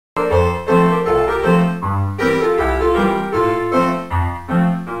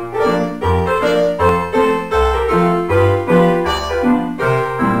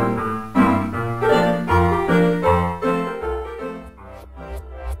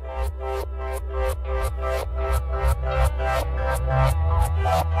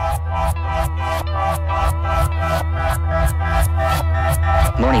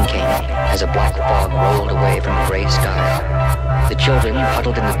as a black fog rolled away from a gray sky. The children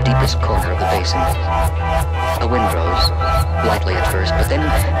huddled in the deepest corner of the basin. A wind rose, lightly at first, but then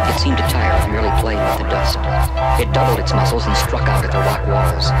it seemed to tire of merely playing with the dust. It doubled its muscles and struck out at the rock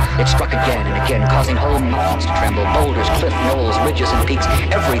walls. It struck again and again, causing whole mountains to tremble. Boulders, cliff knolls, ridges and peaks,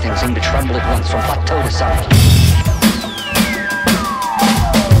 everything seemed to tremble at once from plateau to summit.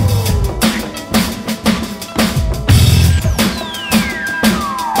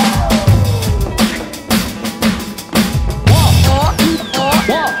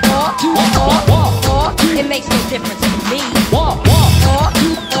 It makes no difference to me.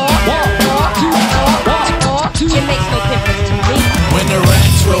 It makes no difference to me. When the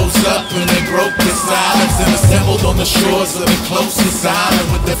rats rose up and they broke the silence and assembled on the shores of the closest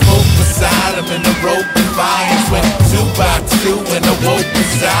island with their folk beside them in the rope defiance went 2 by 2 and awoke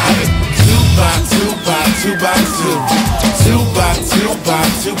beside it. 2 by 2 by 2 by 2. 2 by 2 by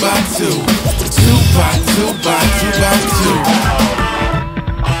 2 by 2. 2 by 2 by 2 by 2.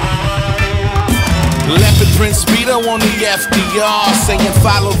 Leopard print speedo on the FDR, saying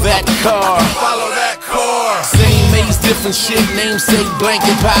follow that car. Follow that car. Same maze, different shit, namesake,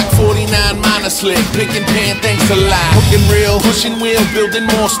 blanket pack, 49 minor slip, pick and pan, thanks a lot. Hooking real, pushing wheel, building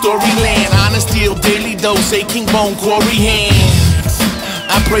more storyland. Honest deal, daily dose, aching bone, quarry hands.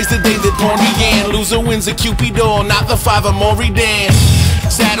 I praise the day that porn began. Loser wins a Cupido, not the Father Maury dance.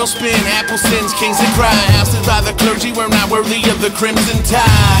 Saddle spin, apple sins, kings that cry. Ousted by the clergy, we're not worthy of the crimson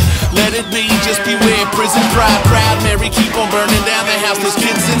tide. Let it be, just beware, prison pride. Proud Mary, keep on burning down the house, there's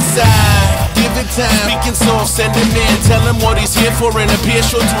kids inside. Give it time, speaking soft, send him in. Tell him what he's here for and appear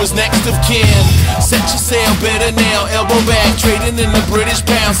sure to his next of kin. Set your sail, better nail, elbow back. Trading in the British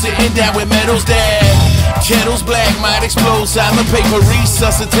pound, sitting down with medals dad. Kettles black, might explode, sign the paper,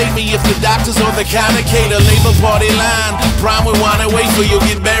 resuscitate me if the doctors or the kind of cater. Labor party line, prime with wine and wafer. You'll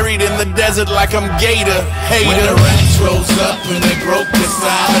get buried in the desert like I'm Gator. Hater. When the rats rose up and they broke the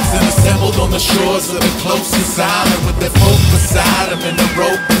silence and assembled on the shores of the closest island with their folk beside them in the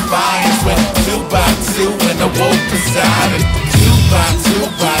rope defiance went 2 by 2 and awoke beside it. 2 by 2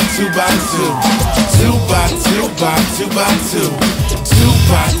 by 2 by 2. 2 by 2 by 2 by 2. 2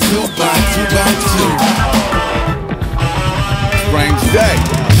 by 2 by 2 by 2. Strange day.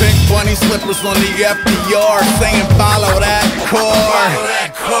 Pink bunny slippers on the FDR, saying follow that car.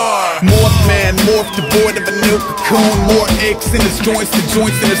 Mothman morphed devoid of a new cocoon. More aches in his joints to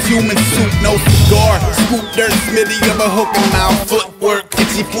joints in his human suit. No cigar. Scoop dirt smitty of a hook and mouth. Footwork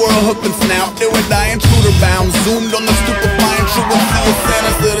itchy for a hook and snout. Do or die intruder bound. Zoomed on the stupefying truancy of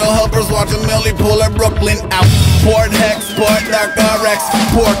Santa's little helpers watching Millie pull her Brooklyn out. Port Hex, Port Dark RX.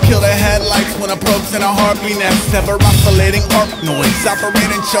 Poor killer headlights when approaching a heartbeat nest. Ever oscillating arc noise.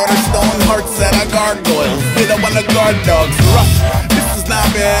 Operating Charterstone hearts at a gargoyle. Hit up on the guard dogs. Rough. This is not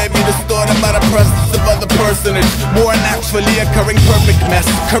behavior distorted by the presence of other personage. More naturally occurring perfect mess.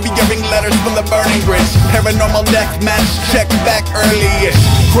 Couriering letters from the burning bridge. Paranormal death match. Check back early-ish.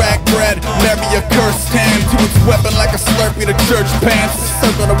 Crack bread. Marry a cursed hand to its weapon like a Slurpee to church pants.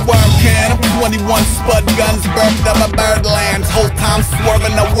 Circle the worm can. 21 spud guns burped up my birdlands. Whole time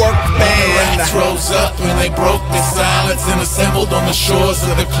swerving the work band. Rats rose up and they broke the silence and assembled on the shores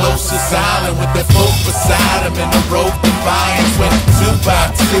of the closest island with their folk beside them in the rope defiance went 2 by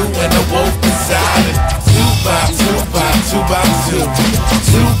 2 and awoke beside it. 2 by 2 by 2 by 2.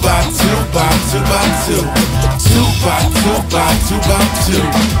 2 by 2 by 2 by 2. 2 by 2 by 2 by 2.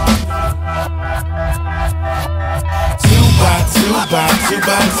 2 by 2 by 2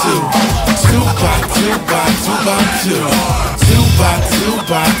 by 2. 2 by 2 by 2 by 2. 2 by 2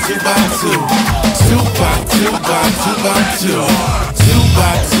 by 2 by 2. 2 by 2 by 2 by 2. 2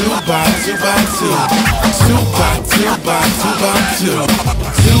 by 2 by 2 by 2. 2 by 2 by 2 by 2.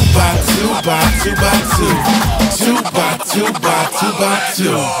 2 by 2 by 2 by 2. 2 by 2 by 2 by 2.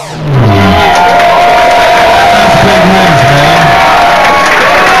 That's Big Wiz, man.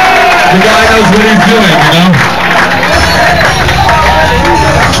 The guy knows what he's doing, you know?